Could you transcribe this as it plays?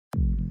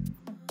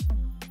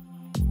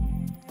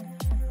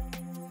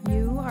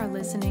are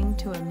listening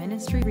to a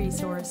ministry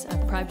resource of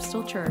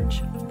Proebstel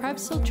Church.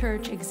 Proebstel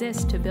Church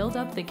exists to build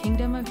up the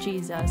kingdom of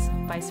Jesus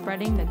by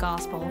spreading the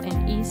gospel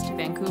in East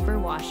Vancouver,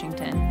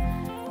 Washington.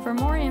 For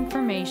more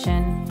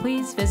information,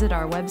 please visit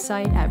our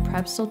website at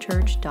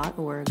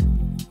proebstelchurch.org.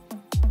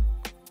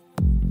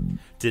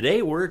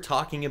 Today we're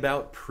talking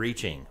about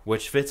preaching,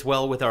 which fits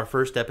well with our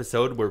first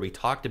episode where we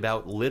talked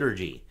about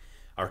liturgy.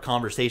 Our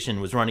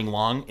conversation was running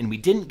long and we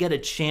didn't get a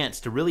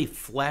chance to really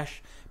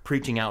flesh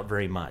preaching out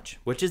very much,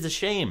 which is a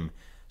shame,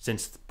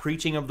 since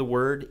preaching of the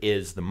word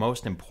is the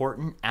most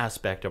important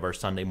aspect of our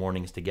Sunday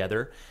mornings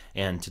together,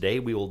 and today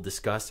we will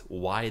discuss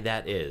why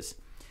that is.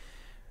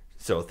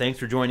 So thanks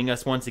for joining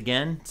us once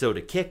again. So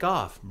to kick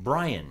off,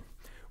 Brian,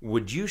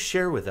 would you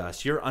share with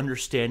us your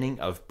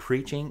understanding of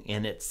preaching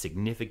and its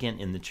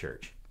significance in the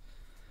church?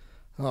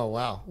 Oh,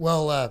 wow.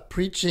 Well,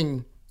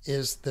 preaching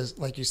is,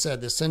 like you said,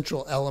 the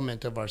central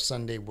element of our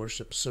Sunday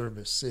worship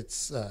service.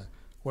 It's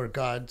where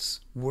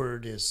God's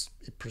word is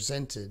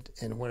presented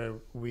and where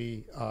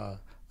we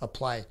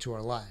apply it to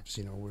our lives.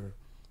 You know,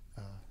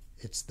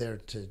 it's there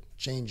to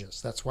change us.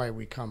 That's why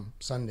we come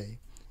Sunday,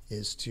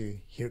 is to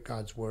hear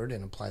God's word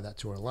and apply that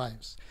to our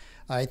lives.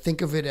 I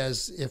think of it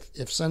as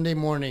if Sunday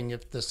morning,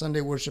 if the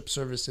Sunday worship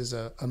service is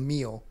a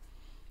meal,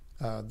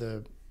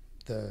 the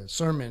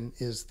sermon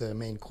is the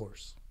main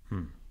course.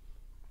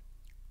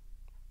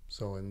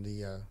 So in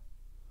the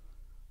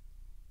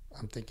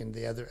I'm thinking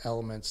the other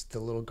elements, the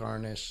little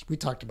garnish. We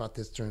talked about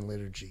this during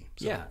liturgy.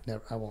 So yeah.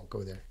 I won't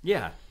go there.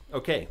 Yeah.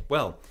 Okay.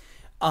 Well,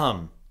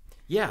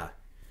 yeah.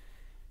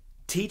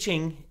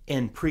 Teaching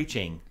and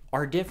preaching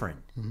are different,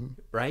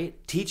 right?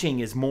 Teaching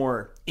is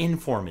more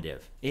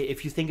informative.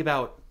 If you think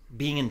about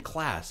being in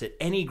class at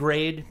any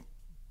grade,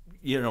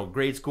 you know,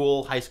 grade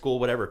school, high school,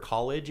 whatever,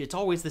 college, it's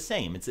always the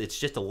same. It's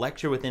just a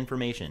lecture with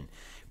information.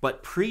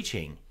 But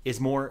preaching is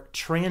more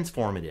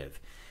transformative.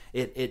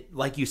 It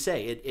like you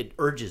say, it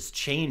urges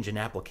change and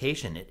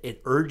application.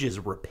 It urges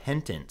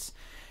repentance,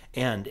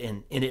 and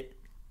it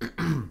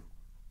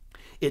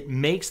it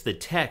makes the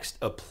text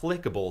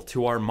applicable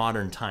to our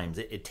modern times.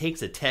 It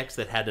takes a text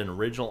that had an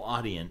original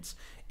audience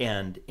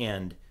and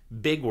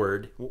big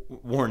word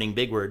warning,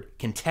 big word,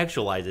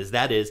 contextualizes.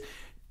 That is,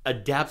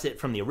 adapts it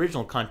from the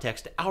original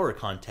context to our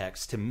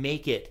context to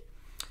make it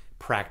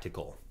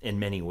practical in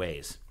many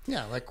ways.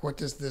 Yeah, like what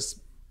does this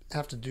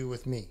have to do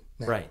with me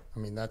now? Right. I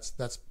mean, that's.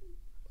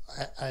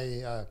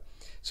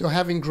 So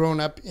having grown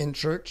up in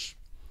church,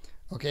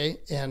 okay,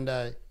 and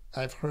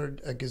I've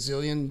heard a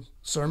gazillion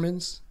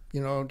sermons,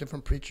 you know,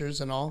 different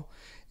preachers and all,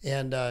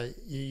 and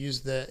you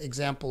use the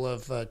example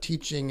of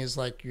teaching is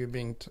like you're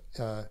being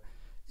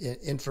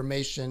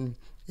information,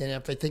 and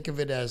if I think of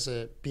it as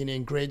being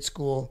in grade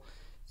school,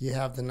 you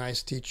have the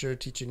nice teacher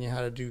teaching you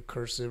how to do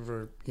cursive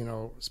or, you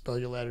know, spell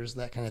your letters,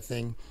 that kind of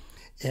thing.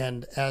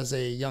 And as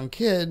a young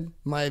kid,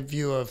 my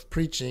view of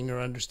preaching or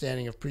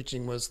understanding of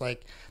preaching was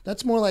like,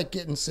 that's more like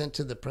getting sent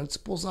to the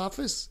principal's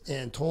office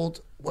and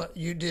told what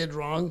you did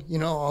wrong, you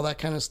know, all that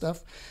kind of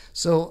stuff.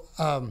 So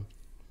I'm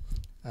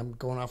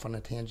going off on a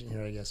tangent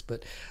here, I guess,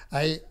 but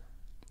I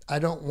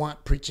don't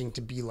want preaching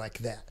to be like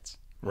that.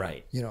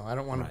 Right. You know, I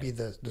don't want to be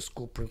the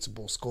school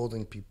principal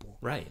scolding people.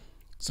 Right.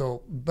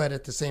 So, but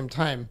at the same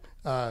time,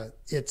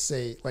 it's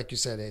like you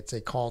said, it's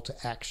a call to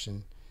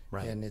action.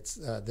 Right. And it's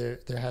there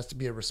has to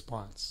be a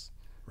response.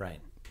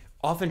 Right.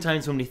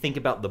 Oftentimes when we think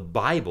about the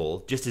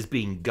Bible just as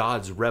being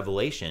God's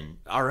revelation,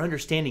 our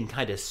understanding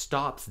kind of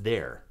stops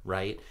there,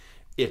 right?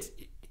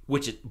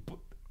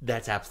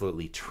 That's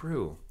absolutely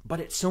true. But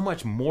it's so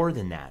much more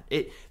than that.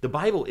 The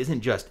Bible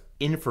isn't just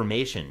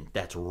information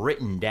that's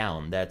written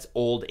down, that's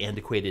old,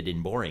 antiquated,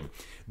 and boring.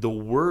 The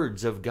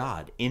words of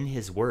God in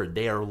His Word,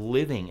 they are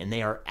living and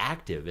they are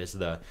active, as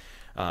the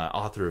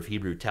author of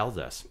Hebrew tells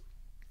us.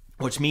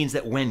 Which means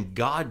that when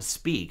God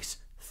speaks,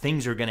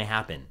 things are going to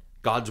happen.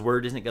 God's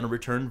word isn't going to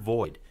return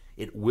void.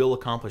 It will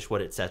accomplish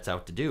what it sets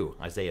out to do.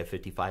 Isaiah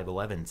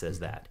 55:11 says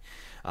that.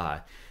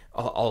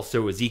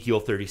 Also,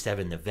 Ezekiel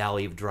 37, the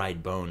valley of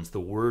dried bones,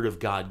 the word of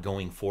God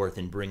going forth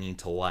and bringing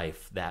to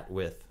life that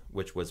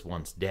which was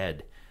once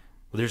dead.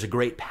 Well, there's a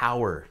great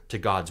power to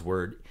God's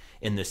word.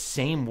 And the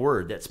same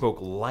word that spoke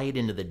light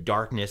into the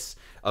darkness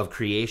of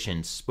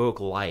creation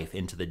spoke life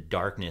into the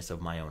darkness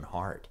of my own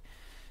heart.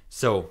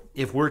 So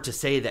if we're to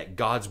say that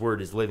God's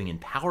word is living and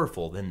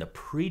powerful, then the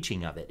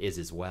preaching of it is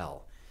as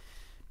well.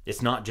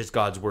 It's not just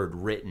God's word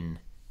written,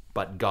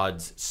 but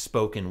God's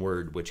spoken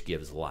word which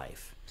gives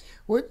life.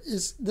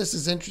 This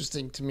is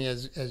interesting to me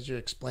as you're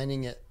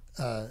explaining it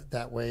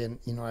that way, and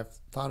you know, I've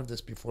thought of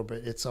this before, but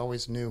it's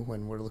always new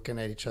when we're looking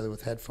at each other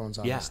with headphones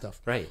on and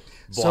stuff. Right.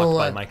 Blocked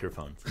by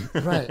microphones.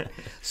 Right.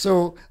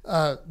 So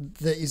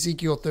the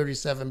Ezekiel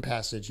 37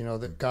 passage, you know,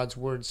 that God's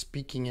word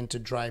speaking into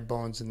dry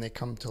bones and they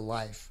come to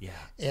life. Yeah.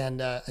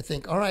 And I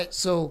think, all right,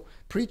 so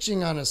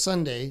preaching on a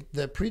Sunday,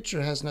 the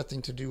preacher has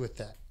nothing to do with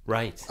that.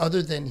 Right.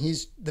 Other than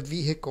he's the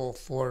vehicle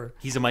for...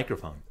 He's a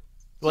microphone.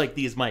 Like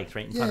these mics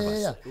right in front of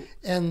us. Yeah.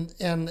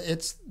 And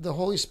it's the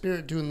Holy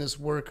Spirit doing this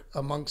work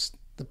amongst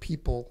the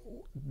people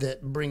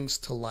that brings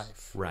to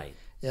life. Right.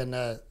 And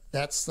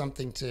that's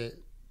something to...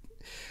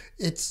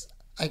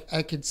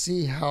 I could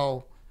see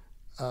how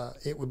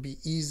it would be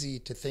easy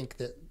to think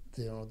that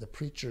the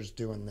preacher's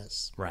doing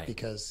this, right?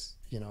 Because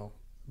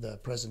the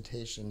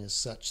presentation is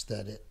such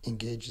that it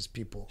engages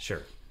people.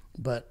 Sure.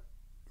 But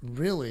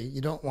really,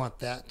 you don't want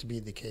that to be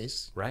the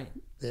case. Right.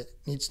 It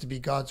needs to be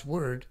God's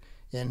word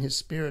and His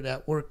Spirit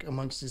at work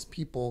amongst His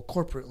people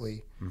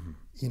corporately.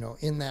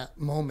 In that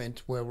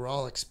moment where we're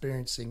all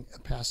experiencing a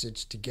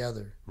passage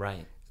together.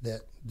 Right.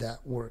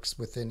 That works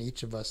within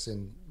each of us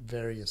in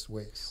various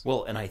ways.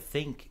 Well, and I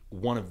think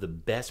one of the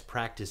best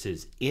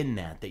practices in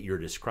that you're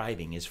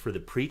describing is for the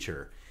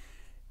preacher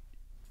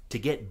to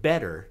get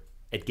better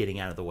at getting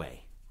out of the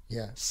way.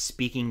 Yeah.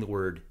 Speaking the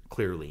word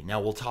clearly. Now,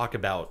 we'll talk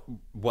about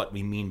what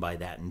we mean by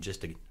that in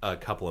just a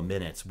couple of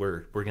minutes.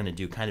 We're going to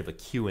do kind of a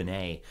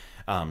Q&A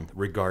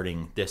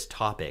regarding this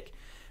topic.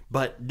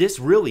 But this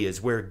really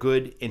is where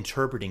good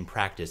interpreting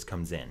practice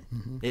comes in.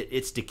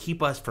 It's to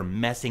keep us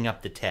from messing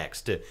up the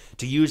text,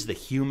 to use the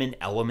human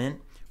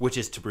element, which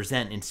is to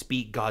present and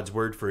speak God's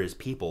word for His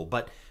people,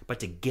 but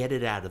to get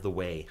it out of the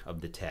way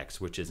of the text,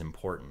 which is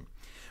important.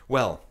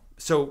 Well,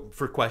 so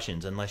for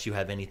questions, unless you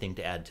have anything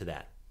to add to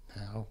that.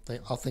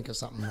 I'll think of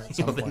something.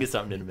 You'll think of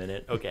something in a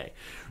minute.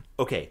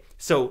 Okay.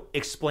 So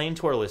explain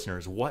to our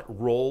listeners what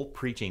role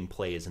preaching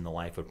plays in the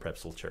life of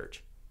Proebstel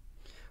Church.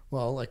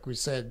 Well, like we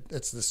said,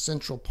 it's the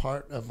central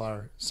part of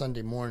our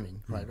Sunday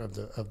morning, right,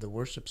 of the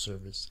worship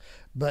service.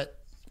 But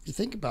if you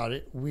think about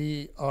it,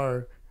 we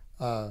are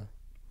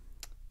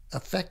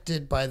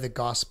affected by the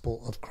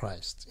gospel of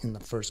Christ in the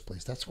first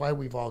place. That's why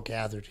we've all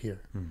gathered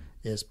here,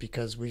 is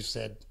because we've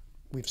said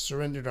we've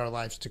surrendered our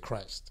lives to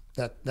Christ.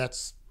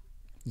 That's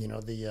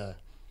the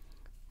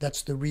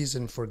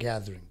reason for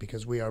gathering,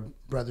 because we are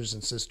brothers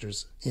and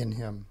sisters in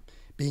Him,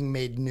 being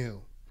made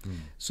new.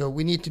 So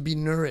we need to be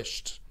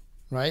nourished,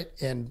 right,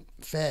 and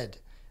fed.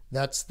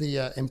 That's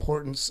the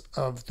importance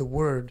of the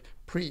word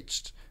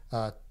preached,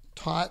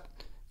 taught,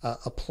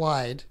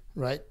 applied,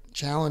 right,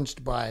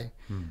 challenged by.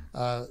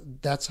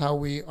 That's how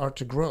we are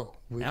to grow.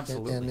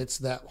 Absolutely. And it's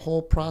that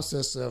whole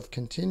process of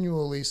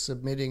continually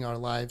submitting our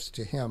lives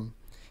to Him.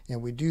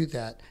 And we do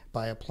that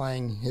by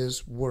applying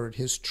His word,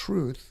 His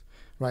truth,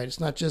 right? It's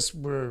not just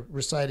we're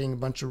reciting a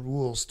bunch of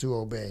rules to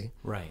obey.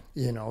 Right.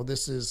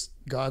 This is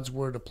God's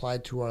word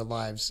applied to our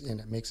lives, and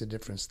it makes a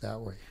difference that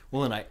way.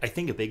 Well, and I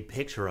think a big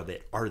picture of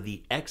it are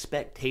the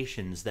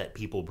expectations that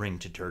people bring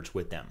to church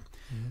with them.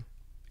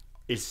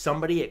 Is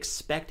somebody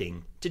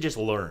expecting to just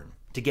learn,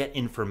 to get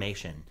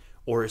information?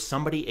 Or is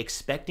somebody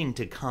expecting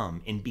to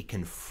come and be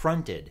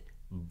confronted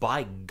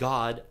by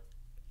God,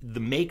 the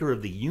maker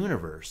of the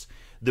universe,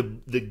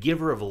 the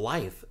giver of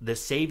life, the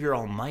Savior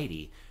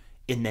Almighty,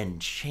 and then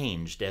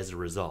changed as a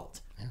result?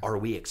 Yeah. Are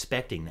we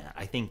expecting that?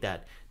 I think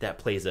that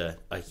plays a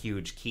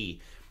huge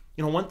key.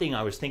 One thing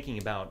I was thinking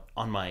about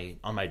on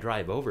my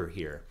drive over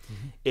here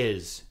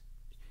is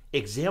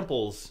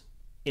examples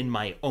in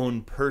my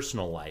own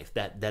personal life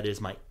that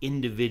is my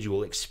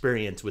individual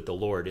experience with the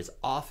Lord is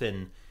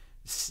often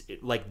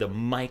like the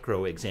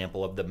micro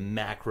example of the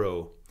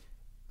macro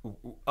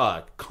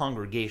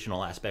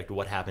congregational aspect of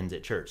what happens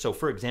at church. So,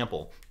 for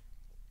example,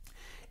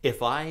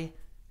 if I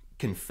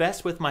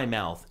confess with my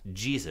mouth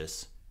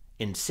Jesus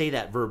and say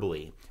that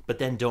verbally, but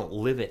then don't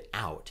live it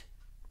out,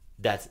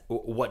 that's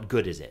what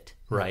good is it,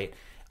 right?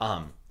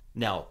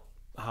 Now,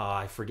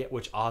 I forget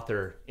which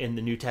author in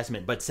the New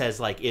Testament, but says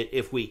like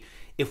if we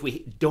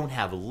don't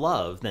have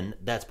love, then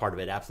that's part of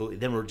it. Absolutely.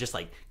 Then we're just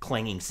like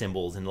clanging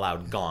cymbals and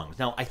loud gongs.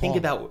 Now, I think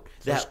about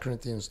that. 1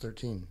 Corinthians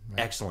 13. Right?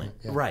 Excellent.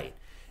 Yeah. Right.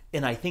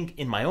 And I think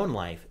in my own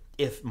life,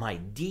 if my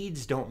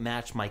deeds don't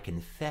match my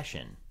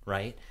confession,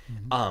 right?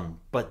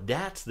 But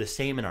that's the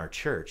same in our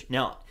church.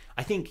 Now,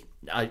 I think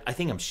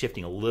I'm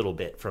shifting a little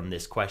bit from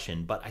this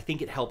question, but I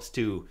think it helps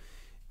to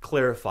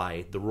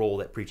clarify the role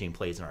that preaching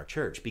plays in our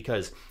church,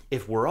 because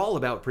if we're all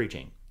about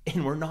preaching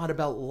and we're not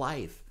about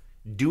life,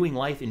 doing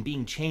life and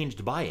being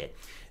changed by it,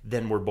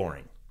 then we're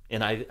boring.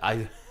 And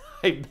I've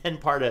been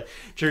part of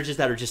churches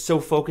that are just so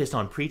focused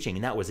on preaching,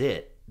 and that was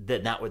it.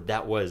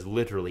 That was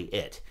literally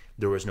it.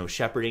 There was no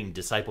shepherding,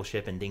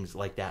 discipleship, and things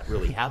like that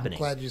really happening.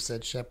 I'm glad you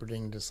said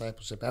shepherding,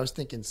 discipleship. I was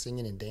thinking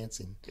singing and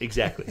dancing.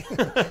 Exactly.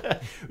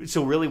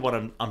 So really what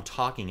I'm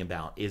talking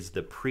about is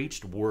the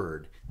preached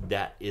word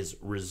that is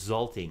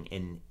resulting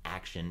in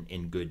action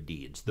in good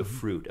deeds, the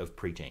fruit of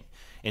preaching.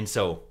 And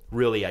so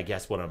really, I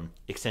guess what I'm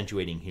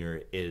accentuating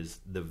here is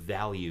the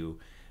value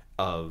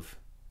of,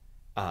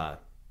 it's kind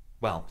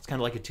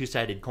of like a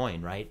two-sided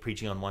coin, right?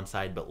 Preaching on one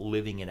side, but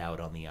living it out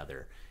on the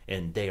other.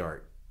 And they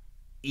are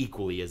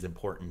equally as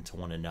important to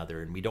one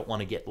another, and we don't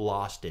want to get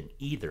lost in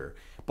either,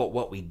 but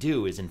what we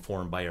do is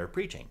informed by our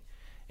preaching.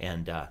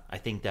 And I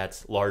think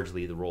that's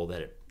largely the role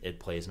that it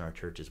plays in our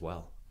church as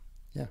well.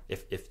 Yeah.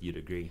 If you'd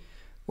agree.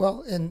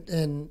 Well,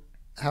 and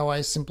how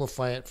I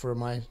simplify it for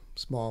my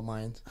small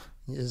mind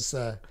is,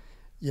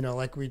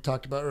 like we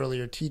talked about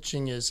earlier,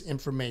 teaching is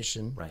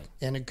information. Right.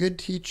 And a good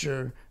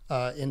teacher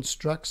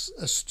instructs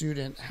a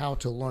student how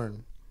to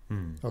learn.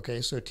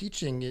 Okay, so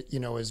teaching,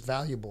 is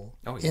valuable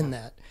in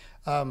that.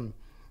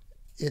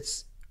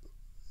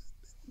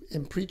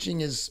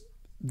 Preaching is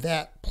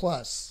that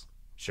plus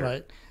Sure.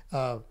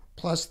 right?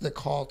 Plus the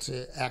call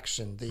to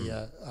action,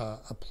 the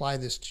apply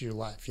this to your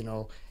life.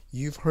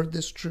 You've heard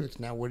this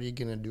truth. Now, what are you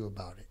going to do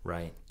about it?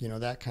 Right.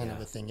 That kind of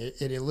a thing.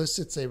 It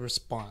elicits a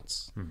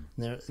response.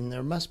 And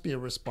there must be a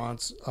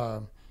response.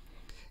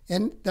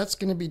 And that's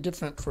going to be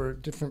different for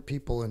different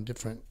people in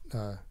different,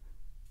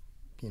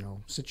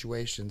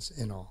 situations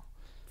and all.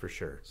 For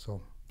sure.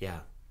 So, yeah.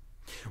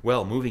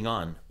 Well, moving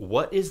on.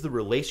 What is the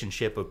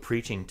relationship of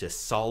preaching to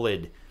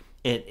solid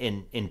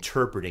in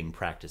interpreting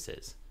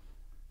practices?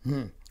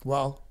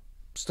 well,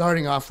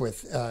 starting off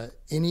with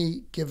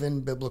any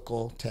given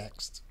biblical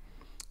text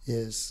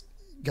is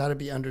got to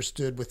be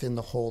understood within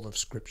the whole of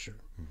Scripture.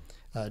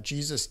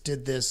 Jesus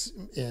did this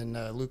in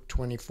Luke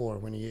 24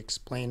 when he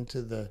explained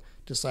to the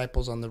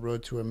disciples on the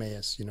road to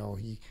Emmaus.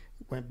 He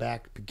went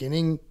back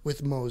beginning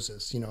with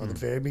Moses, the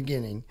very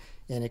beginning,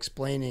 and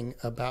explaining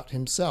about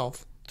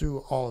himself through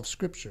all of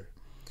Scripture.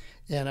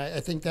 And I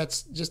think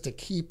that's just a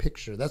key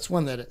picture. That's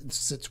one that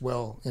sits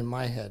well in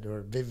my head,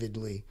 or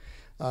vividly,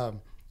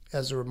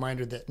 as a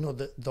reminder that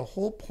the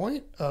whole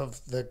point of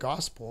the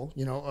gospel,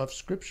 of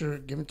Scripture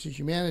given to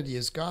humanity,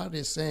 is God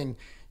is saying,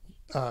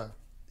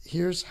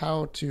 here's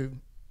how to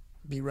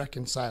be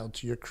reconciled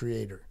to your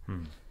Creator.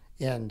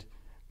 And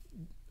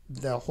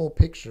the whole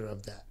picture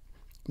of that,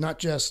 not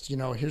just,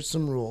 here's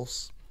some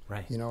rules,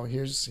 right?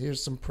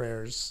 Here's some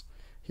prayers,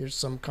 here's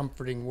some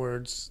comforting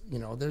words.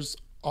 There's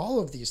all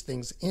of these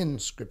things in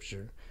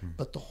Scripture,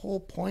 but the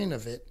whole point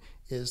of it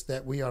is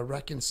that we are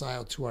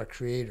reconciled to our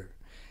Creator.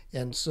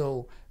 And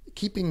so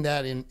keeping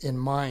that in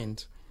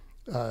mind,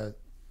 as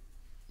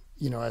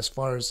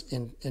far as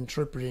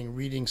interpreting,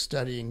 reading,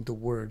 studying the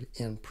Word,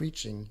 and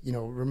preaching,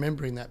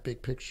 remembering that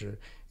big picture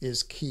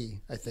is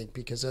key, I think,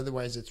 because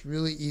otherwise it's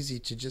really easy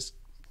to just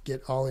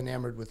get all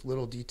enamored with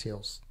little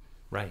details,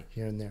 right,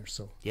 here and there.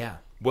 So yeah.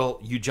 Well,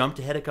 you jumped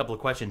ahead a couple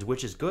of questions,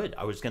 which is good.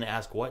 I was going to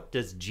ask, what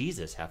does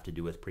Jesus have to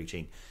do with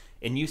preaching?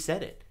 And you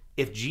said it.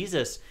 If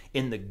Jesus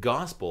in the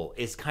gospel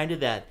is kind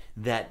of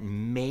that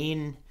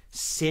main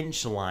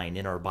cinch line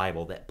in our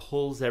Bible that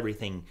pulls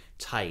everything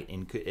tight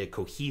and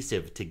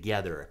cohesive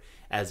together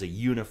as a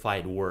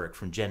unified work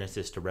from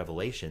Genesis to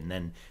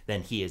Revelation,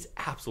 then he is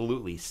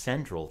absolutely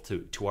central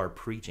to our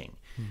preaching.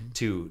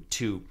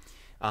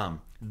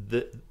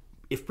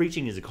 If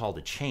preaching is a call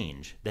to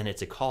change, then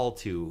it's a call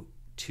to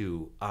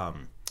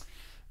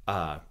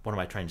what am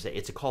I trying to say?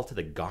 It's a call to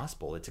the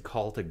gospel. It's a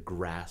call to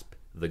grasp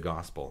the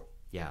gospel.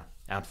 Yeah,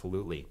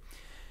 absolutely.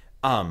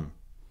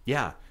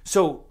 Yeah.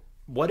 So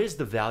what is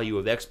the value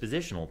of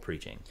expositional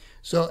preaching?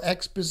 So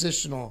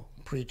expositional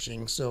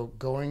preaching, so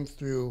going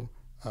through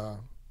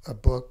a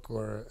book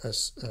or a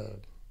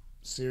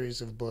series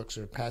of books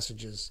or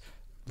passages,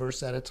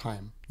 verse at a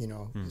time,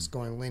 it's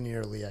going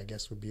linearly, I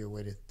guess would be a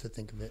way to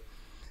think of it.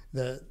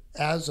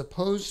 As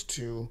opposed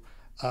to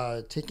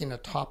taking a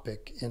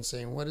topic and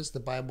saying, what does the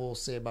Bible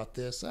say about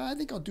this? I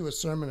think I'll do a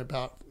sermon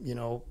about,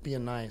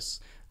 being nice,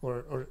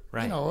 or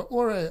right.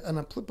 Or an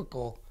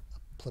applicable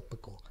type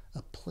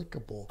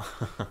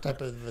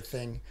of a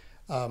thing.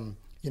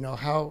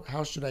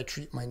 How should I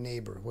treat my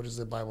neighbor? What does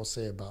the Bible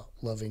say about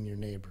loving your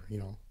neighbor?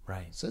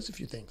 Right. It says a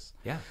few things.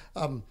 Yeah.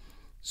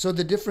 So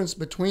the difference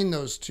between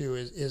those two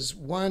is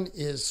one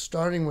is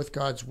starting with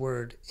God's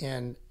word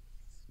and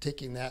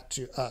taking that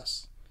to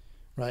us,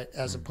 right?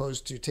 As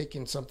opposed to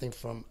taking something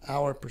from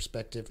our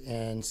perspective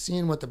and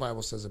seeing what the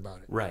Bible says about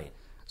it. Right.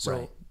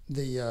 So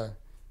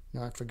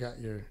I forgot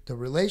the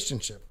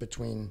relationship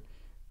between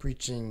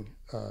preaching.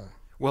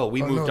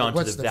 We moved on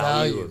to the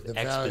value of the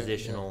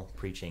expositional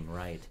preaching,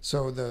 right?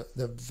 So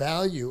the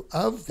value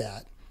of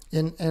that,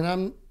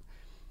 and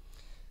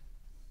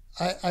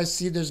I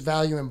see there's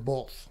value in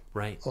both.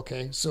 Right.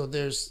 Okay. So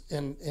there's,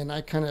 and I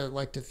kind of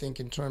like to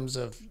think in terms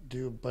of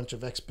do a bunch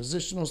of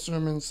expositional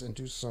sermons and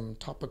do some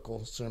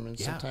topical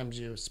sermons. Yeah. Sometimes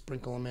you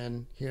sprinkle them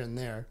in here and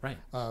there. Right.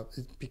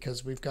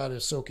 Because we've got to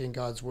soak in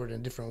God's word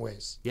in different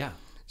ways. Yeah.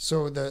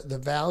 So the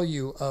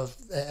value of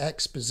the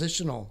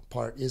expositional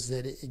part is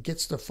that it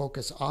gets the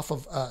focus off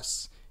of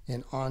us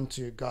and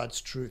onto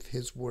God's truth,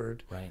 His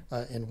word, right.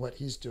 And what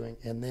He's doing.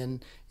 And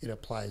then it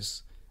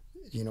applies,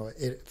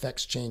 it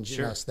affects change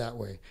Sure. in us that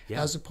way.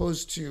 Yeah. As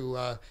opposed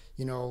to,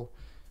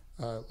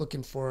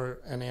 looking for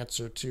an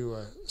answer to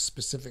a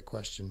specific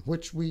question,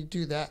 which we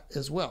do that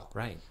as well.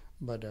 Right.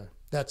 But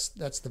that's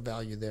the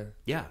value there.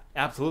 Yeah,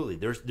 absolutely.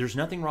 There's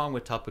nothing wrong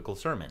with topical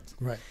sermons.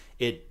 Right.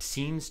 It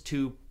seems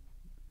to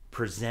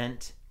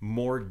present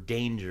more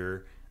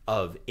danger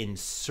of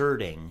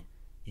inserting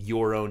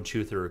your own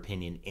truth or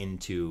opinion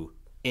into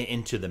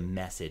the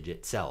message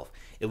itself,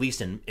 at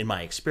least in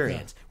my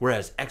experience. Yeah.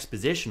 Whereas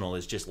expositional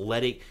is just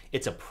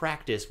it's a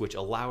practice which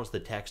allows the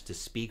text to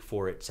speak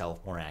for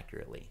itself more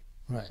accurately.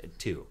 Right.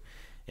 Too.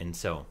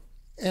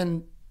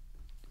 And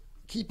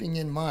keeping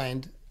in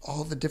mind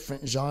all the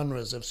different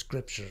genres of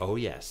Scripture. Oh,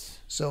 yes.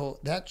 So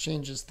that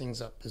changes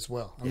things up as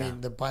well. I Yeah.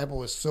 mean, the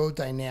Bible is so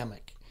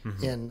dynamic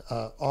in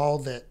all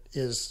that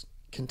is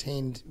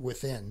contained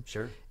within.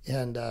 Sure.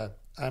 And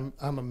I'm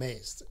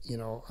amazed.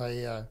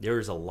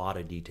 There's a lot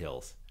of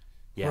details.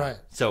 Yeah. Right.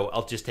 So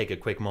I'll just take a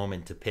quick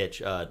moment to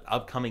pitch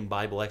upcoming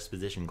Bible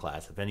exposition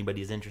class. If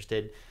anybody's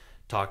interested,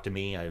 talk to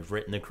me. I've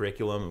written the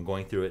curriculum. I'm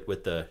going through it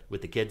with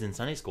the kids in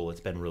Sunday school.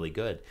 It's been really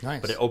good.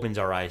 Nice. But it opens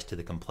our eyes to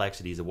the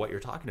complexities of what you're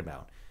talking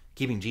about.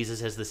 Keeping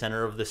Jesus as the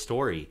center of the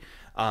story.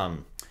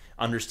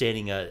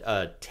 Understanding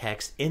a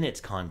text in its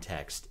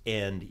context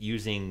and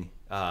using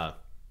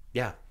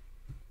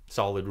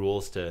solid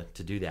rules to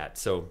do that.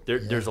 So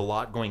there's a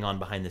lot going on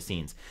behind the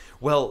scenes.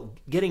 Well,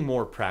 getting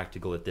more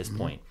practical at this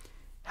point.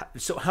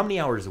 So how many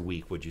hours a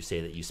week would you say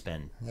that you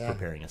spend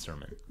preparing a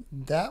sermon?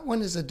 That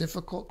one is a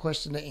difficult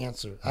question to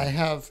answer. I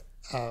have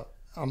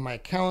on my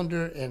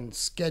calendar and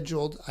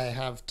scheduled, I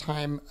have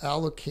time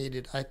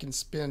allocated. I can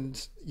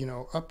spend,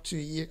 up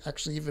to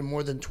actually even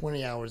more than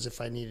 20 hours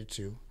if I needed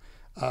to.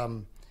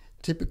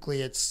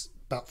 Typically it's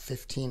about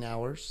 15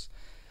 hours.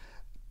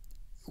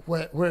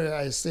 Where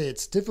I say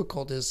it's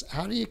difficult is,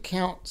 how do you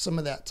count some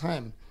of that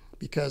time?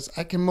 Because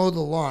I can mow the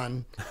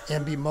lawn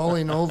and be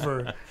mulling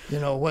over,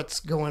 what's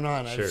going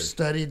on. Sure. I've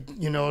studied,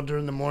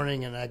 during the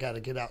morning, and I got to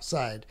get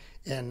outside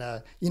and,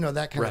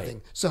 that kind of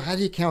thing. So how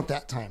do you count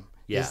that time?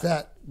 Yeah. Is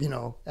that,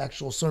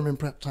 actual sermon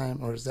prep time,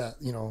 or is that,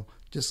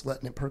 just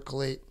letting it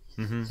percolate?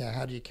 Mm-hmm. Yeah.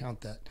 How do you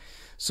count that?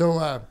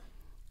 So,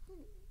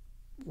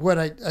 what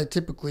I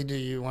typically do,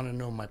 you want to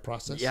know my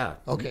process? Yeah.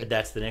 Okay.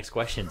 That's the next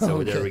question.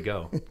 So Okay. There we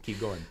go. Keep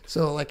going.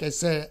 So like I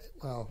said,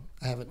 well,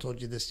 I haven't told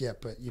you this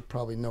yet, but you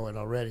probably know it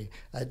already.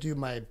 I do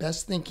my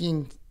best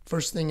thinking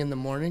first thing in the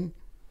morning.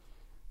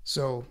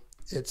 So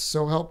it's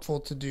so helpful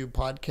to do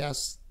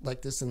podcasts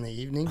like this in the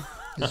evening,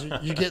 because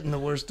you're getting the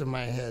worst of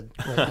my head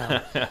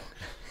right now.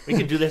 We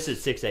could do this at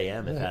 6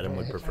 a.m. if Adam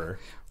would prefer.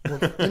 Well,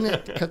 then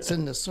it cuts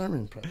into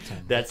sermon prep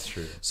time. That's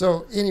true.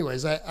 So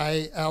anyways,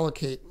 I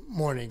allocate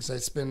mornings. I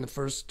spend the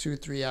first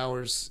 2-3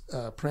 hours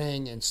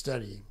praying and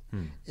studying.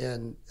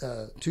 And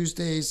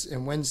Tuesdays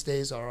and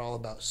Wednesdays are all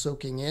about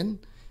soaking in.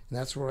 And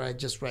that's where I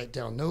just write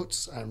down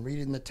notes. I'm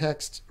reading the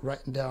text,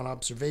 writing down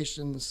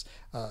observations,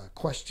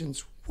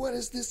 questions. What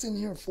is this in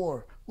here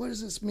for? What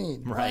does this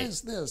mean? Right. Why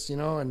is this?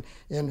 And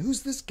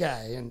who's this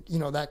guy? And,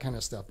 that kind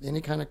of stuff. Any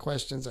kind of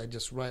questions, I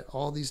just write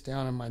all these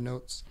down in my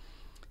notes.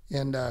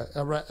 And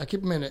I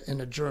keep them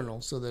in a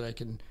journal so that I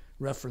can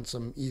reference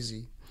them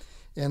easy.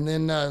 And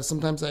then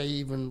sometimes I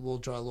even will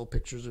draw little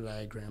pictures or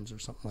diagrams or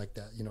something like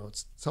that.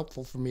 It's it's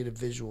helpful for me to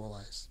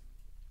visualize.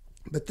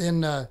 But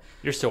then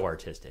You're so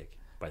artistic,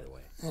 by the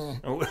way.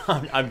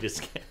 I'm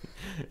just kidding.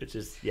 It's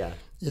just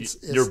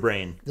It's your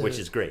brain, which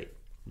is great.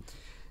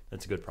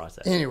 That's a good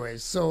process.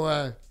 Anyways,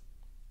 so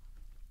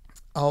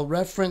I'll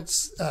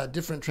reference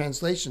different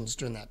translations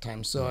during that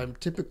time. So I'm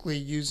typically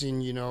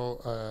using,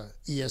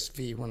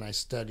 ESV when I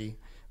study,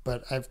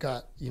 but I've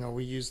got,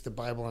 we use the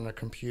Bible on our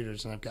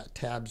computers, and I've got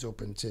tabs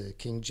open to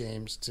King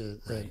James, to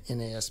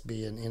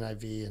NASB and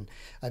NIV. And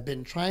I've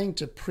been trying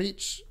to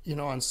preach,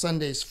 on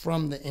Sundays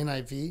from the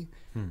NIV,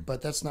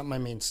 but that's not my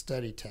main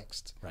study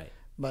text. Right.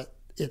 But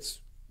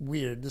it's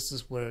weird. This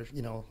is where,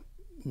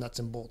 nuts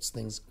and bolts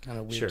things kind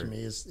of weird to me,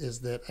 is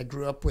that I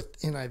grew up with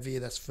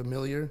NIV, that's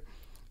familiar.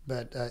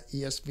 But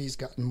ESV's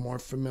gotten more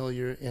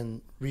familiar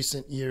in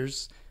recent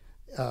years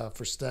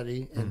for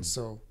study, and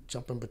so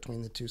jumping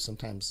between the two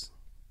sometimes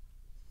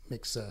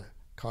makes a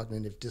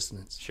cognitive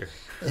dissonance. Sure.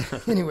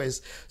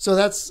 Anyways, so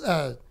that's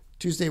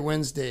Tuesday,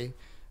 Wednesday.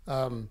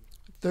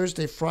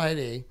 Thursday,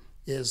 Friday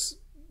is,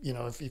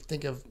 if you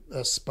think of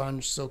a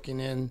sponge soaking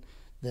in,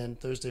 then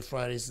Thursday,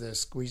 Friday's the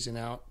squeezing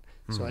out.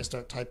 So I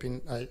start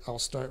typing. I'll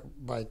start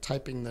by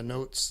typing the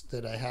notes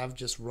that I have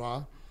just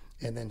raw,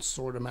 and then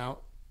sort them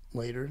out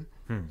later,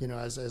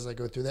 as I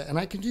go through that. And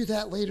I can do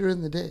that later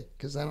in the day,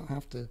 because I don't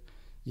have to,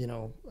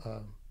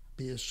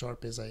 be as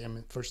sharp as I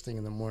am first thing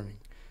in the morning.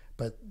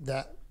 But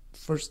that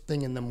first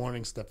thing in the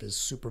morning stuff is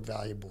super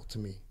valuable to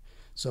me.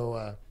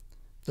 So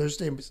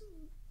Thursday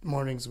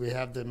mornings we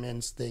have the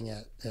men's thing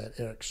at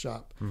Eric's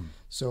shop.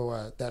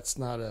 So that's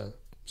not a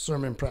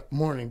sermon prep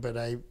morning, but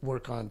I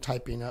work on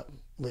typing up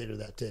later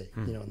that day,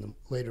 in the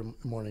later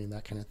morning,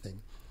 that kind of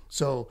thing.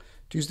 So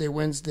Tuesday,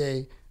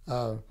 Wednesday,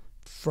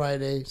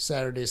 Friday,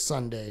 Saturday,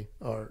 Sunday,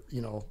 or,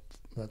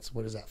 that's,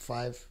 what is that,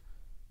 5?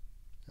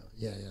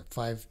 Yeah,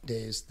 5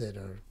 days that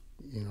are,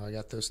 I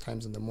got those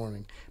times in the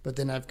morning. But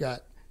then I've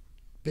got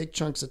big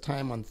chunks of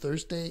time on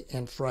Thursday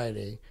and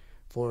Friday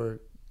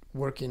for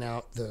working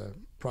out the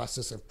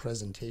process of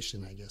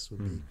presentation, I guess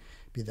would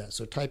be that.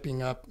 So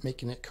typing up,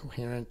 making it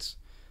coherent,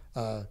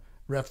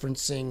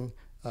 referencing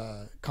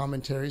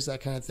commentaries,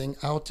 that kind of thing.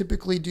 I'll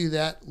typically do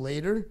that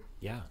later.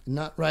 Yeah.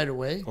 Not right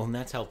away. Well, and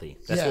that's healthy.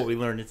 That's what we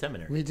learned in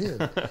seminary. We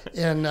did.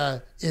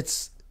 And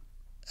it's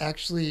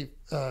actually,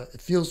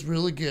 it feels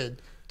really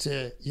good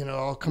to,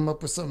 I'll come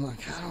up with something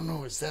like, I don't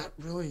know, is that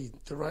really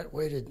the right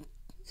way to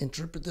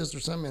interpret this or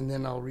something? And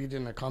then I'll read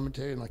in a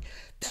commentary and like,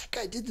 that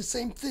guy did the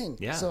same thing.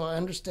 Yeah. So I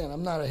understand.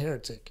 I'm not a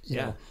heretic. You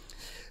know.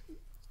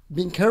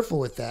 Being careful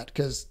with that,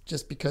 because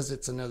just because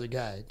it's another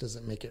guy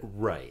doesn't make it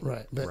right.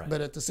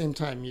 But at the same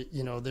time,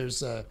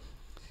 there's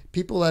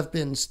people have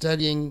been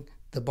studying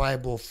the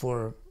Bible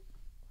for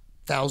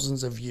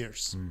thousands of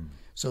years.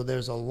 So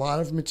there's a lot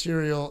of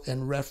material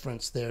and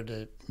reference there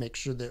to make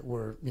sure that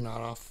we're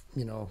not off,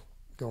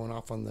 going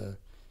off on the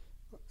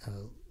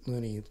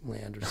loony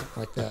land or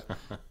something like that.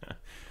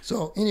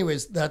 So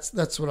anyways,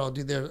 that's what I'll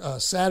do there.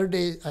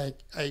 Saturday,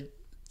 I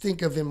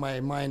think of in my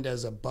mind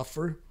as a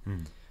buffer.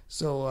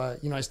 So,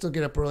 I still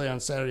get up early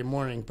on Saturday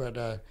morning,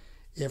 but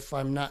if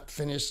I'm not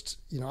finished,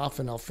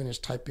 often I'll finish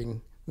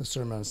typing the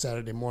sermon on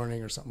Saturday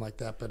morning or something like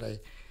that. But I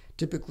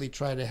typically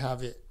try to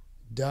have it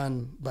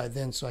done by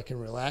then so I can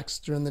relax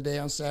during the day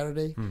on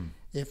Saturday.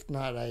 If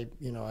not, I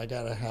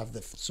got to have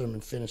the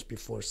sermon finished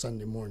before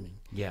Sunday morning.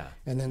 Yeah.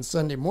 And then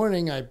Sunday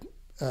morning, I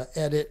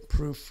edit,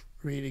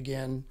 proofread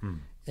again,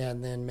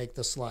 and then make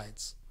the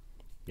slides.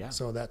 Yeah.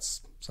 So that's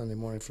Sunday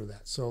morning for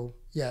that. So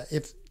yeah,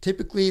 if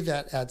typically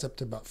that adds up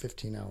to about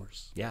 15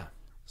 hours. Yeah.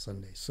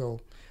 Sunday. So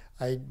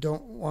I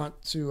don't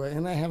want to,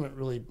 and I haven't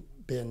really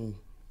been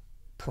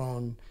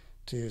prone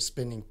to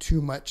spending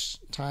too much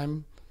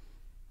time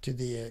to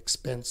the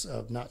expense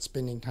of not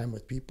spending time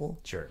with people.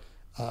 Sure.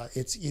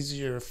 It's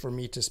easier for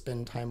me to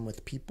spend time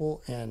with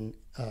people and,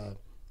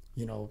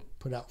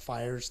 put out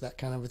fires, that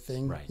kind of a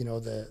thing. Right.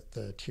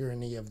 The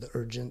tyranny of the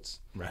urgent.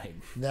 Right.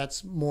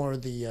 That's more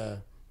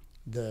the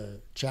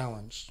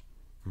challenge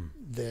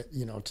that,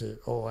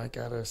 I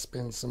got to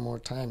spend some more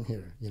time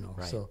here,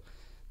 Right. So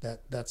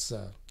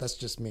that's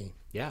just me.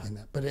 Yeah. In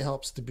that. But it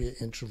helps to be an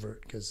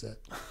introvert because that,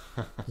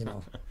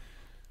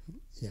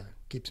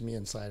 keeps me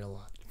inside a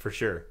lot. For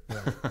sure.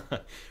 Yeah.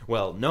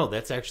 Well, no,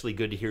 that's actually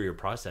good to hear your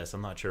process.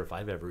 I'm not sure if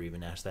I've ever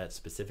even asked that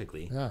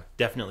specifically. Yeah.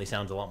 Definitely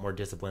sounds a lot more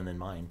disciplined than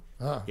mine.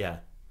 Ah. Yeah.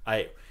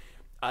 I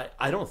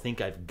don't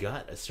think I've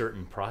got a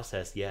certain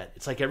process yet.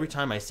 It's like every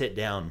time I sit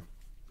down,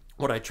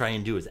 what I try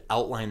and do is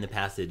outline the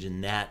passage,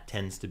 and that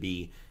tends to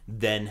be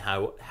then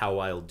how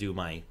I'll do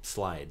my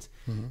slides,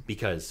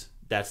 because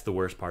that's the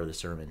worst part of the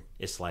sermon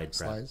is slide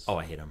prep. Slides? Oh,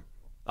 I hate them.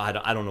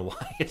 I don't know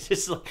why. It's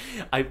just like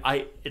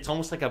it's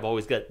almost like I've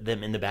always got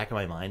them in the back of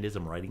my mind as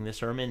I'm writing the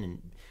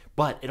sermon,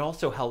 but it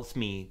also helps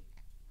me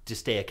to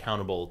stay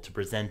accountable to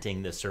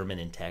presenting the sermon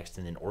in text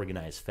in an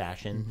organized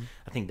fashion.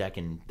 I think that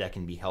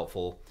can be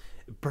helpful,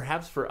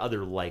 perhaps for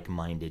other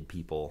like-minded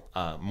people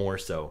more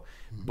so.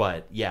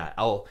 But yeah,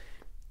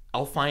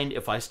 I'll find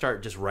if I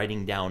start just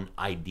writing down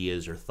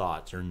ideas or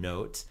thoughts or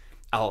notes,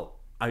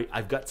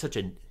 I've got such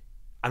a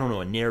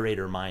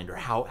narrator mind, or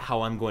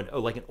how I'm going to,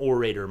 like an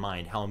orator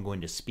mind, how I'm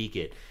going to speak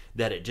it,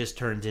 that it just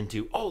turns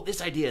into,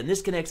 this idea and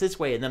this connects this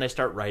way. And then I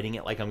start writing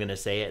it like I'm going to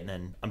say it. And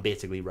then I'm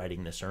basically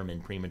writing the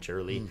sermon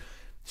prematurely.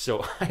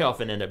 So I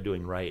often end up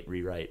doing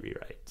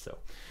rewrite. So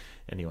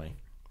anyway.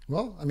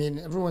 Well, I mean,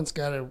 everyone's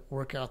got to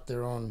work out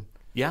their own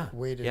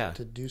way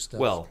to do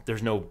stuff. Well,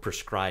 there's no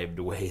prescribed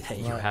way that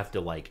you have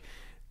to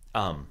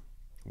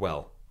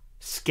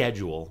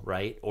schedule,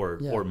 right?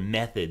 Or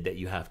method that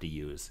you have to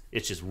use.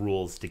 It's just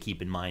rules to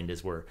keep in mind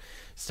as we're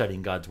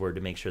studying God's word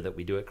to make sure that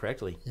we do it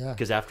correctly. Yeah.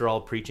 Because after all,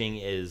 preaching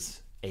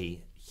is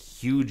a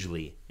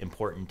hugely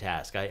important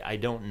task. I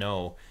don't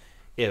know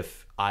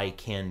if I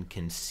can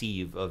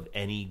conceive of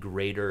any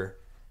greater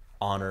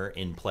honor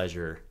and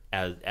pleasure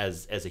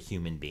as a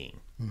human being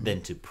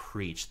than to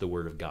preach the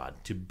word of God,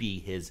 to be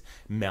his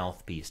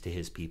mouthpiece to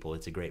his people.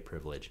 It's a great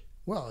privilege.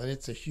 Well, and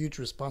it's a huge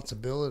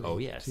responsibility. Oh,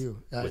 yes.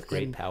 Too. With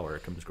great power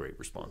comes great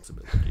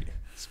responsibility.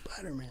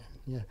 Spider-Man,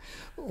 yeah.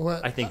 Well,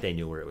 I think they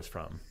knew where it was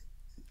from.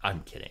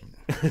 I'm kidding.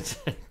 Go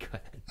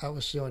ahead. I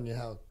was showing you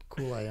how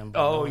cool I am.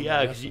 Oh,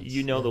 yeah, because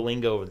you know the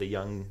lingo of the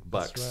young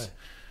bucks,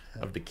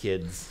 of the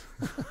kids.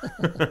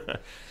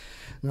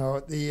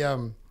 No,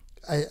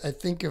 I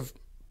think of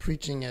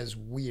preaching as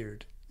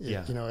weird.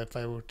 Yeah. If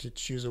I were to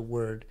choose a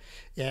word.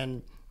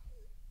 And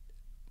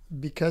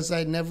because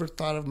I never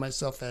thought of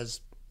myself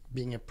as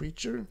being a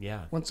preacher.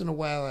 Yeah. Once in a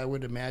while I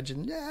would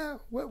imagine,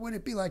 what would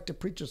it be like to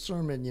preach a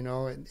sermon,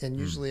 and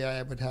usually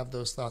I would have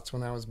those thoughts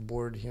when I was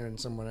bored hearing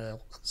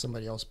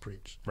somebody else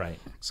preach. Right.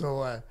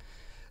 So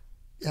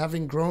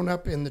having grown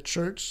up in the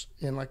church,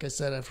 and like I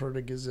said, I've heard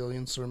a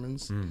gazillion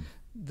sermons,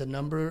 the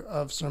number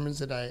of sermons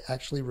that I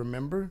actually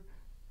remember,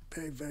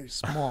 very, very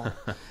small.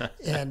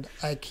 And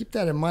I keep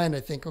that in mind. I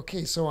think,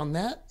 okay, so in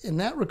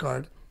that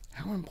regard,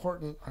 how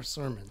important are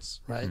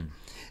sermons, right?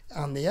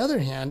 On the other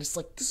hand, it's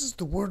like, this is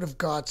the word of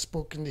God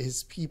spoken to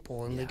his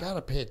people, and they got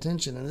to pay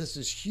attention, and this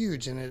is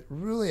huge, and it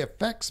really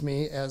affects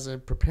me as I'm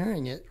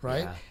preparing it,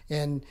 right?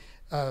 Yeah. And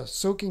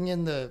soaking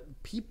in the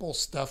people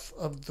stuff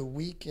of the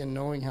week and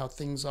knowing how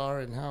things are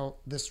and how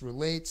this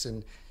relates,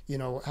 and,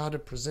 how to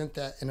present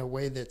that in a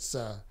way that's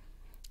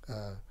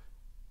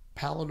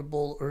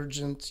palatable,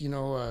 urgent,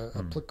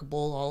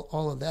 applicable,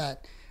 all of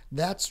that,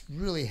 that's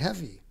really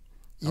heavy.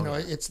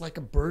 It's like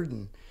a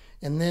burden.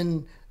 And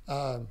then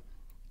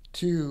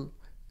to,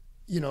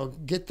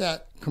 get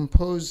that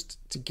composed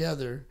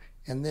together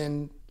and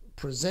then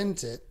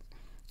present it.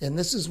 And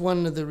this is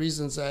one of the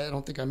reasons, I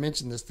don't think I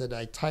mentioned this, that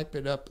I type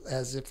it up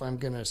as if I'm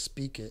going to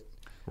speak it.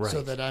 Right.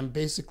 So that I'm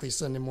basically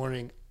Sunday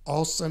morning,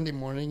 all Sunday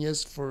morning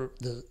is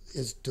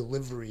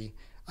delivery.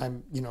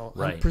 I'm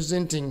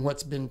presenting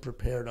what's been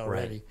prepared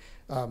already.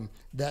 Right.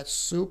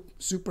 That's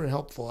super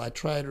helpful. I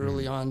tried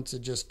early on to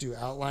just do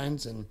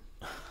outlines, and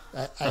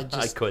I just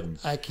I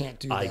couldn't. I can't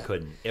do that. I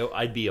couldn't.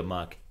 I'd be a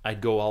muck.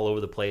 I'd go all over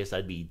the place.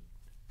 I'd be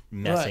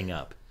messing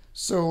up.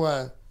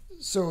 So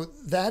so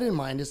that in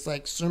mind, it's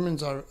like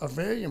sermons are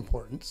very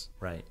important.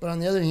 Right. But on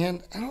the other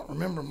hand, I don't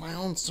remember my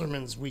own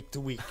sermons week to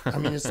week. I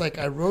mean, it's like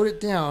I wrote it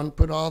down,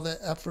 put all the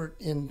effort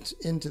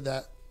into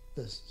the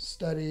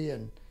study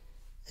and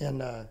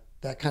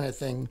that kind of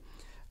thing.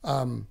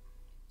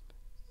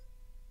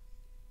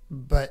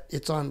 But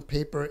it's on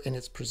paper and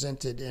it's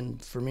presented,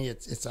 and for me,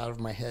 it's out of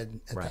my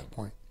head at that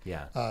point.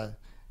 Yeah.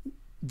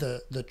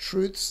 The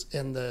truths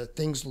and the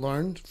things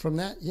learned from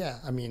that, yeah,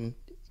 I mean,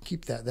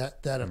 keep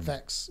that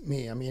affects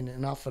me. I mean,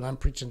 and often I'm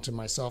preaching to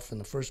myself in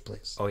the first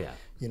place. Oh yeah.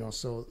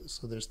 So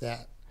there's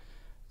that.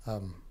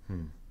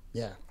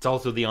 Yeah. It's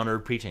also the honor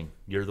of preaching.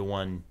 You're the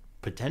one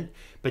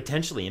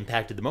potentially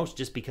impacted the most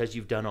just because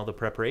you've done all the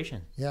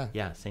preparation. Yeah.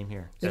 Yeah, same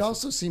here. It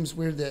also seems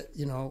weird that,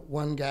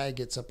 one guy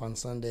gets up on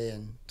Sunday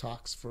and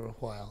talks for a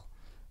while.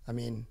 I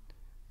mean,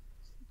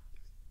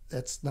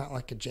 that's not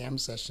like a jam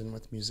session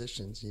with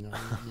musicians,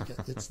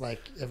 it's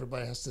like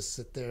everybody has to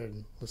sit there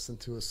and listen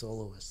to a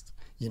soloist,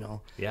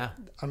 Yeah.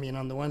 I mean,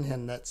 on the one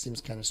hand, that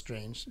seems kind of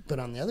strange, but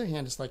on the other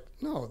hand, it's like,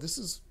 no, this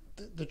is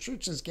the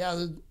church has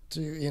gathered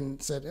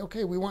and said,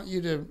 okay, we want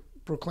you to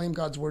proclaim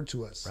God's word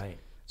to us. Right.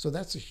 So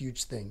that's a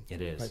huge thing.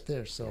 It is. Right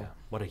there. So yeah.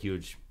 What a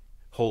huge,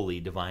 holy,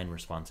 divine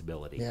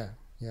responsibility. Yeah.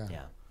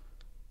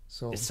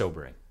 So it's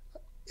sobering.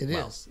 It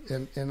is.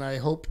 And I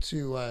hope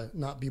to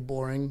not be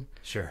boring.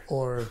 Sure.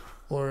 Or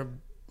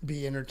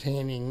be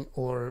entertaining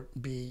or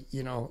be,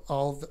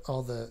 all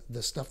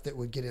the stuff that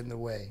would get in the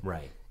way.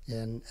 Right.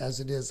 And as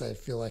it is, I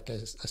feel like I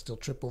still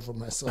trip over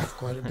myself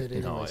quite a bit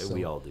anyway. No,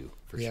 we all do,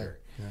 for sure.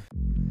 Yeah.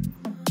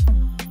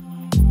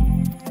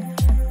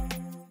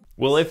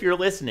 Well, if you're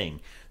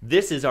listening,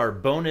 this is our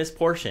bonus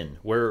portion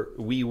where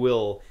we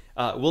will,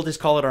 we'll just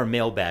call it our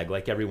mailbag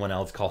like everyone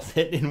else calls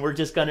it, and we're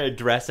just going to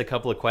address a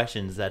couple of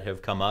questions that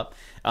have come up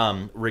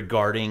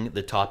regarding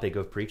the topic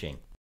of preaching.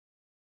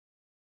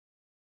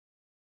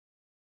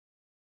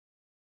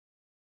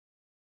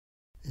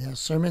 Yeah,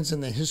 sermons in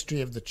the history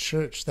of the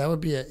church. That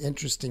would be an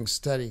interesting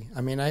study.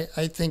 I mean, I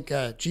think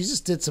Jesus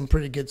did some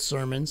pretty good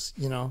sermons.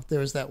 There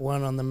was that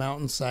one on the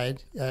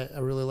mountainside. I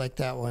really like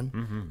that one.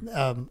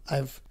 Mm-hmm.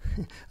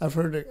 I've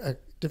heard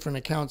different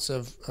accounts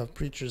of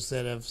preachers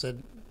that have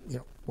said,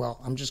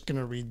 well, I'm just going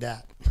to read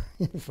that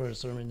for a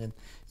sermon, and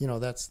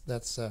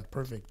that's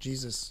perfect.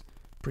 Jesus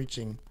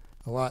preaching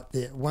a lot.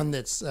 The one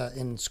that's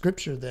in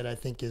Scripture that I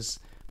think is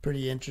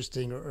pretty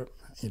interesting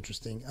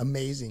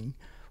amazing.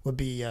 Would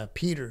be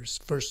Peter's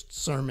first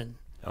sermon.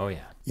 Oh,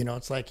 yeah.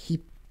 It's like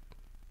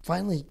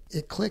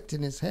it clicked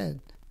in his head.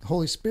 The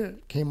Holy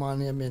Spirit came on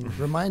him and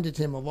reminded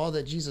him of all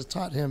that Jesus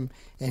taught him,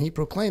 and he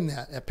proclaimed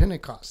that at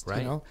Pentecost.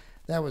 Right.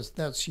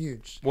 That's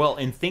huge. Well,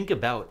 and think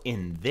about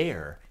in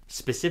there,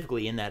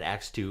 specifically in that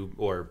Acts 2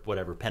 or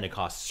whatever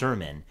Pentecost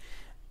sermon,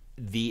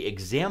 the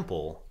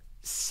example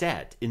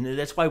set, and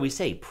that's why we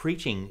say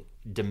preaching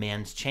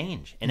demands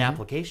change and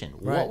application.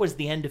 Right. What was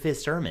the end of his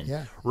sermon?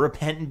 Yeah.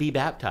 Repent and be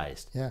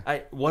baptized.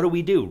 Yeah. What do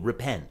we do?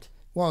 Repent.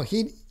 Well,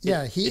 he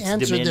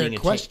answered their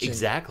question.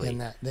 Exactly. In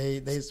that they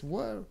said,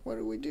 what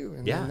do we do?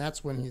 And then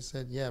that's when he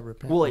said,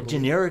 repent. Well, it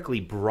generically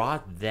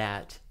brought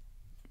that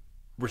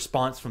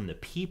response from the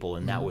people,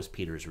 and that was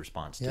Peter's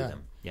response to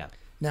them. Yeah.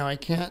 Now, I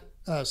can't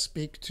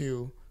speak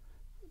to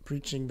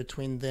preaching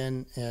between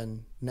then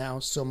and now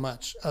so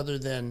much, other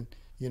than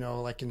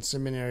like in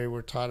seminary,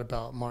 we're taught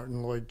about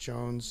Martin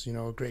Lloyd-Jones,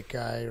 a great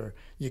guy, or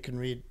you can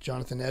read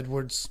Jonathan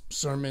Edwards'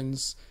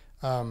 sermons,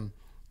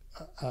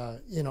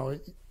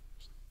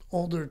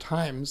 older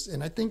times.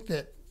 And I think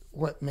that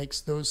what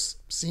makes those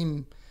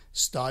seem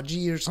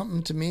stodgy or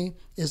something to me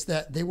is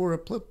that they were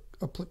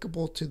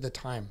applicable to the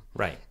time.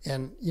 Right.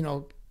 And,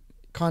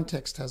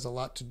 context has a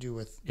lot to do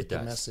with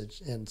the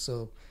message. And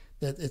so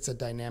that it's a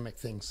dynamic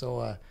thing. So,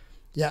 I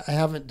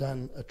haven't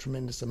done a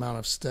tremendous amount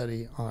of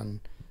study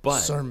on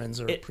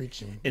sermons or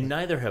preaching. And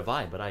neither have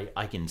I, but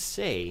I can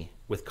say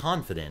with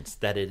confidence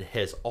that it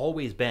has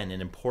always been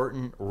an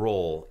important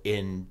role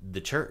in the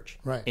church.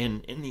 Right.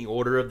 In the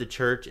order of the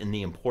church, in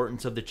the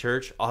importance of the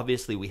church.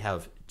 Obviously, we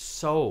have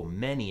so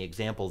many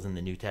examples in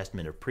the New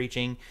Testament of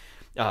preaching,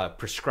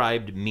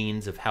 prescribed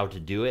means of how to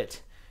do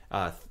it,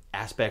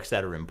 aspects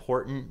that are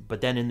important.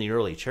 But then in the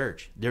early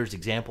church, there's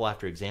example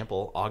after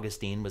example.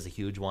 Augustine was a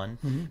huge one.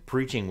 Mm-hmm.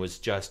 Preaching was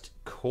just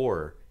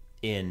core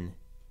in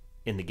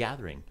the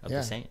gathering of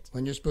the saints.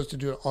 When you're supposed to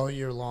do it all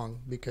year long,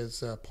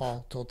 because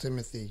Paul told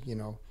Timothy,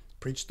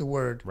 preach the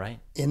word, right,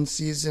 in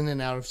season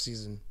and out of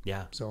season.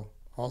 Yeah. So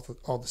all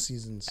the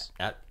seasons.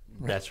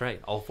 That's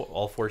right.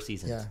 All four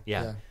seasons.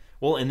 Yeah.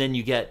 Well, and then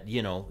you get,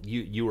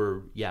 you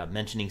were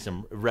mentioning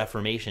some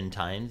Reformation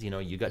times.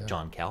 You got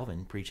John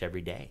Calvin preach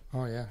every day.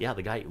 Oh yeah. Yeah,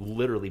 the guy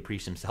literally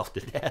preached himself to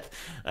death.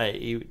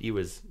 He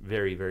was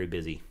very, very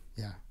busy.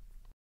 Yeah.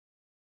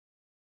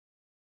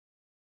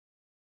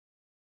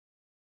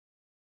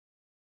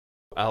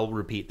 I'll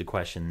repeat the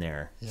question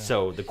there. Yeah.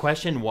 So the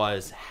question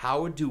was,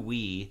 how do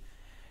we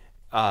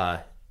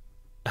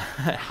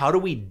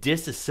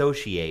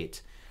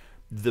disassociate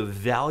the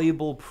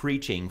valuable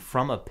preaching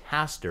from a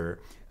pastor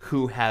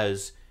who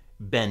has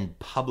been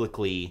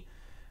publicly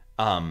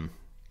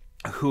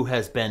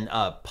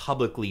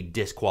publicly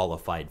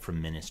disqualified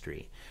from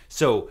ministry.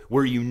 So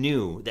where you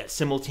knew that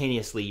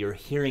simultaneously you're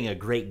hearing a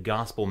great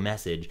gospel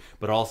message,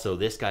 but also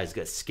this guy's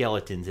got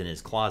skeletons in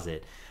his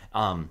closet.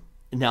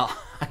 Now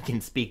I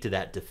can speak to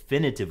that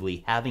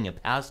definitively, having a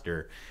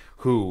pastor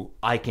who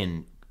I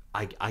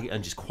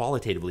just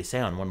qualitatively say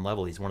on one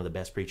level he's one of the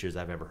best preachers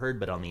I've ever heard,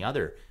 but on the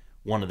other,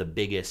 one of the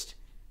biggest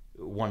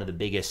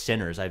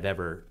sinners I've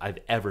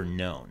ever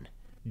known.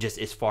 Just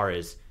as far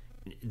as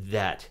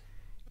that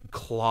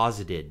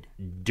closeted,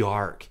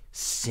 dark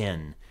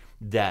sin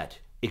that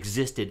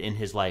existed in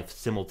his life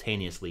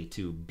simultaneously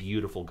to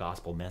beautiful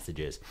gospel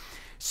messages.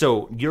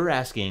 So you're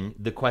asking,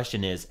 the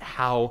question is,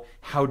 how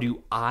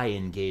do I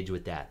engage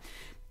with that?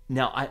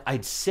 Now,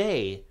 I'd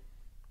say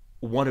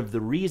one of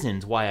the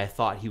reasons why I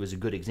thought he was a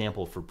good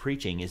example for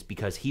preaching is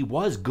because he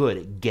was good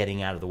at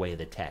getting out of the way of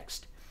the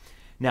text.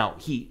 Now,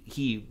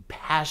 he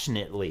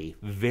passionately,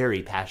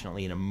 very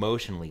passionately and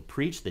emotionally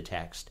preached the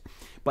text,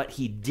 but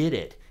he did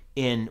it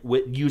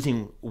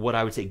using what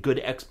I would say good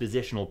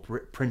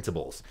expositional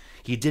principles.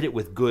 He did it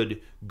with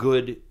good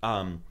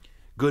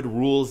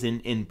rules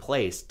in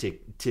place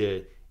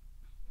to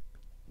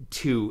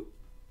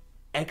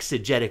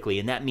exegetically,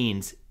 and that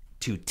means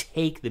to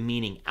take the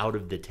meaning out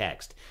of the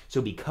text.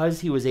 So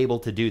because he was able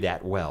to do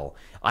that well,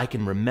 I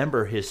can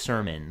remember his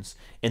sermons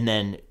and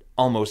then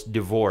almost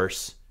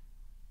divorce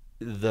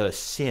the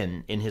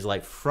sin in his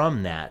life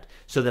from that,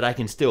 so that I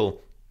can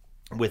still,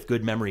 with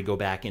good memory, go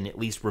back and at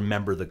least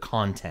remember the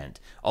content,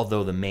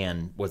 although the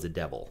man was a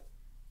devil.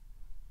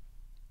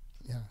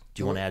 Yeah.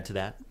 Do you want to add to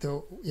that?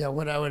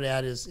 What I would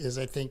add is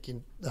I think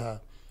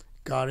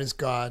God is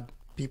God,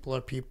 people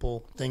are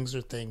people, things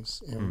are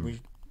things, and we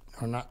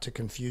are not to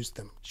confuse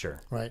them. Sure.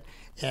 Right.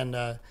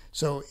 And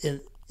so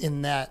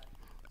in that,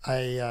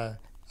 I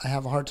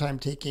have a hard time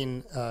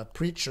taking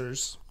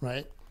preachers,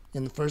 right,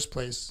 in the first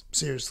place,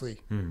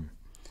 seriously.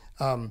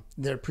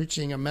 They're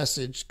preaching a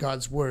message,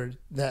 God's word,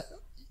 that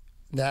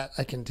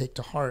I can take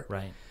to heart.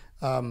 Right.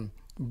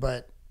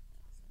 But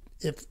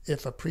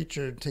if a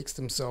preacher takes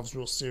themselves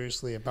real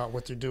seriously about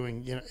what they're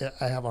doing,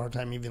 I have a hard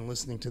time even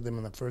listening to them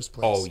in the first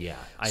place. Oh yeah,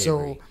 I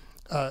agree.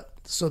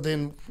 So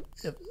then,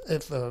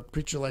 if a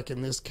preacher, like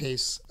in this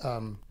case,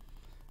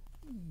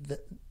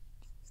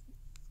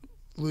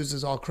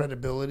 loses all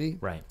credibility,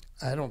 right?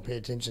 I don't pay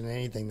attention to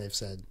anything they've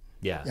said.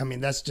 Yeah. I mean,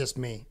 that's just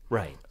me.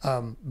 Right.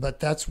 But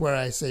that's where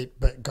I say,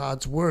 but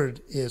God's word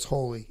is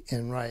holy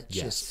and righteous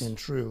Yes. and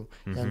true.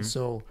 And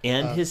so...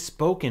 And his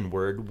spoken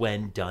word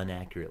when done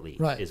accurately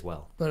as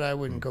well. But I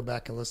wouldn't go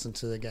back and listen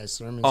to the guy's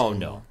sermons Oh,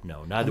 anymore.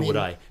 no, neither would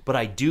I. But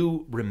I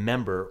do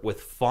remember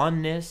with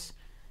fondness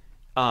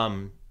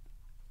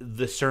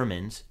the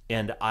sermons,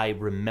 and I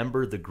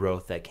remember the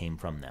growth that came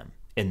from them.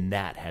 And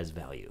that has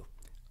value.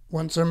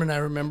 One sermon I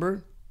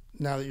remember,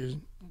 now that you're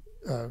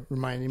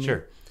reminding me.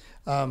 Sure.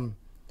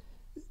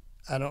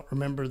 I don't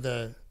remember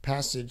the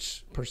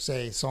passage per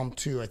se, Psalm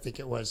 2, I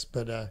think it was,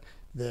 but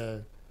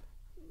the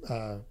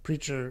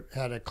preacher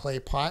had a clay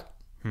pot,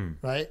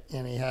 right?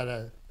 And he had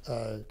a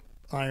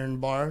iron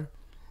bar,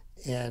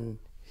 and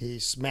he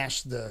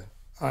smashed the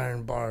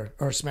iron bar,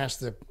 or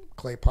smashed the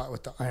clay pot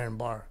with the iron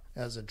bar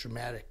as a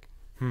dramatic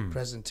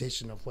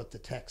presentation of what the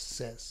text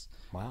says.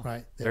 Wow.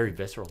 Right? Very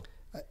visceral.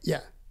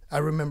 Yeah, I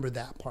remember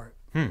that part.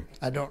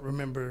 I don't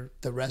remember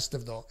the rest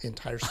of the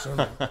entire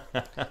sermon.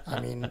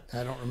 I mean,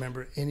 I don't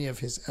remember any of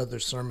his other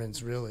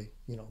sermons really,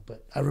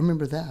 but I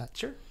remember that.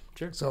 Sure.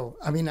 So,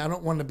 I mean, I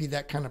don't want to be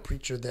that kind of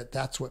preacher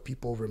that's what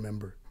people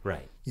remember.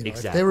 Right.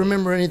 If they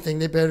remember anything,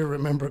 they better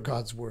remember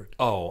God's word.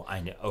 Oh, I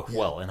know. Oh, yeah.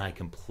 Well, and I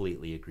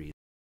completely agree.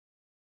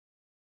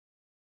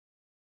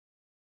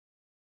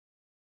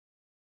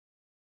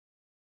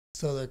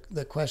 So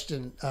the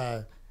question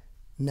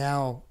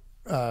now,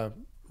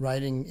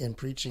 writing and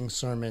preaching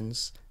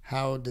sermons,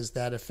 how does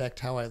that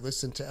affect how I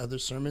listen to other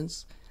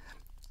sermons?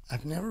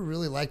 I've never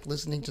really liked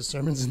listening to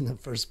sermons in the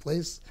first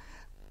place.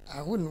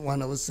 I wouldn't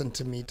want to listen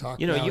to me talk.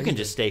 You can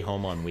just stay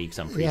home on weeks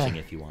I'm preaching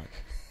if you want.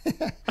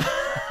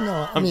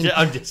 No, I'm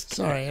just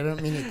sorry. I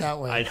don't mean it that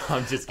way.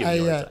 I'm just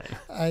giving you a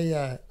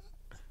time.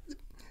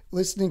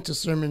 Listening to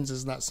sermons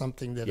is not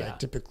something that I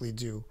typically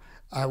do.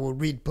 I will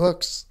read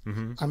books.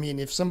 Mm-hmm. I mean,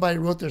 if somebody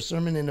wrote their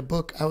sermon in a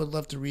book, I would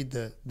love to read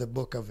the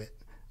book of it.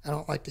 I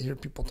don't like to hear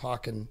people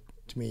talking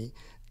to me.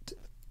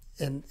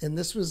 And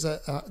this was,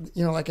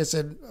 like I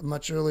said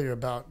much earlier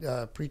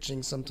about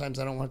preaching, sometimes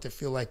I don't want it to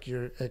feel like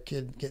you're a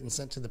kid getting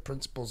sent to the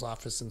principal's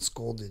office and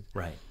scolded.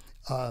 Right.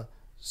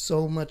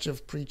 So much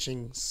of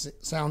preaching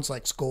sounds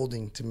like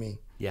scolding to me.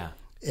 Yeah.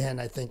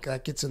 And I think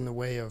that gets in the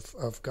way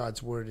of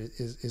God's word,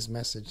 his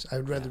message. I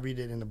would rather read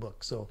it in a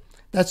book. So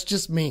that's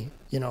just me.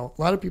 A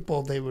lot of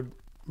people, they would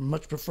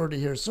much prefer to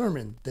hear a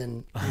sermon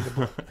than read a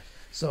book.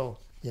 So,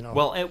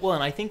 Well,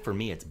 and I think for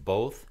me, it's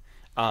both.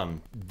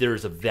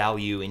 There's a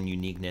value and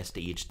uniqueness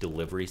to each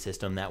delivery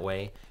system that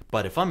way.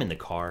 But if I'm in the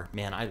car,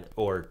 man,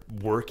 or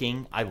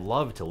working, I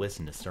love to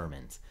listen to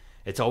sermons.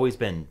 It's always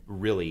been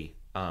really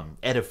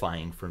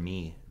edifying for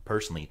me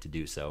personally to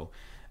do so.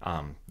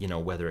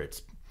 Whether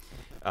it's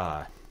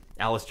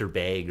Alistair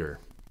Begg or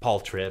Paul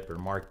Tripp or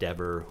Mark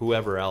Dever,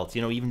 whoever else,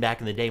 even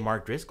back in the day,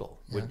 Mark Driscoll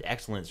with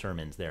excellent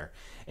sermons there.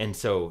 And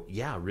so,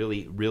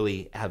 really,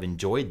 really have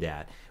enjoyed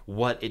that.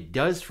 What it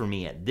does for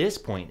me at this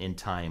point in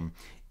time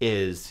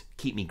is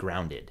keep me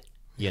grounded.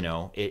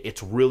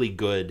 It's really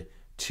good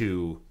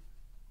to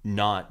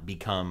not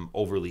become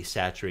overly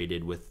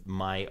saturated with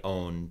my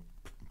own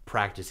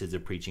practices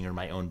of preaching or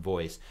my own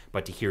voice,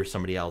 but to hear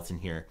somebody else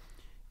and hear,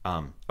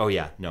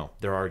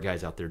 there are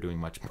guys out there doing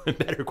much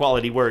better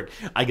quality work.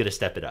 I got to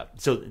step it up.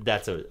 So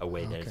that's a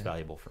way that it's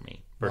valuable for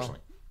me personally.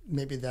 Well,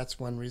 maybe that's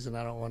one reason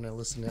I don't want to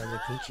listen to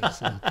other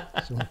preachers.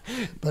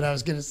 But I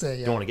was going to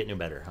say, don't want to get no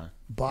better, huh?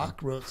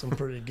 Bach wrote some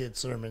pretty good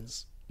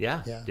sermons.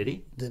 Yeah. Did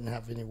he? Didn't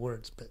have any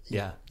words, but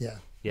yeah.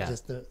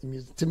 Just the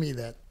music, to me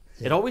that.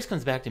 Yeah. It always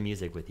comes back to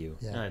music with you.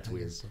 Yeah, it's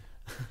weird. So.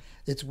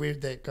 It's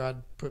weird that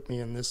God put me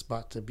in this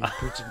spot to be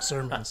preaching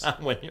sermons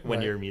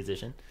when you're a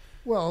musician.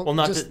 Well,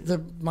 not just the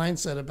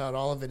mindset about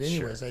all of it.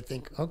 Anyways, sure. I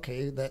think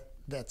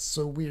that's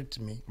so weird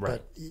to me.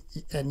 Right.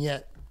 And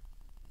yet,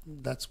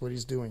 that's what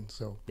he's doing.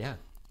 So yeah,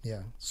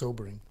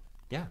 sobering.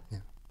 Yeah.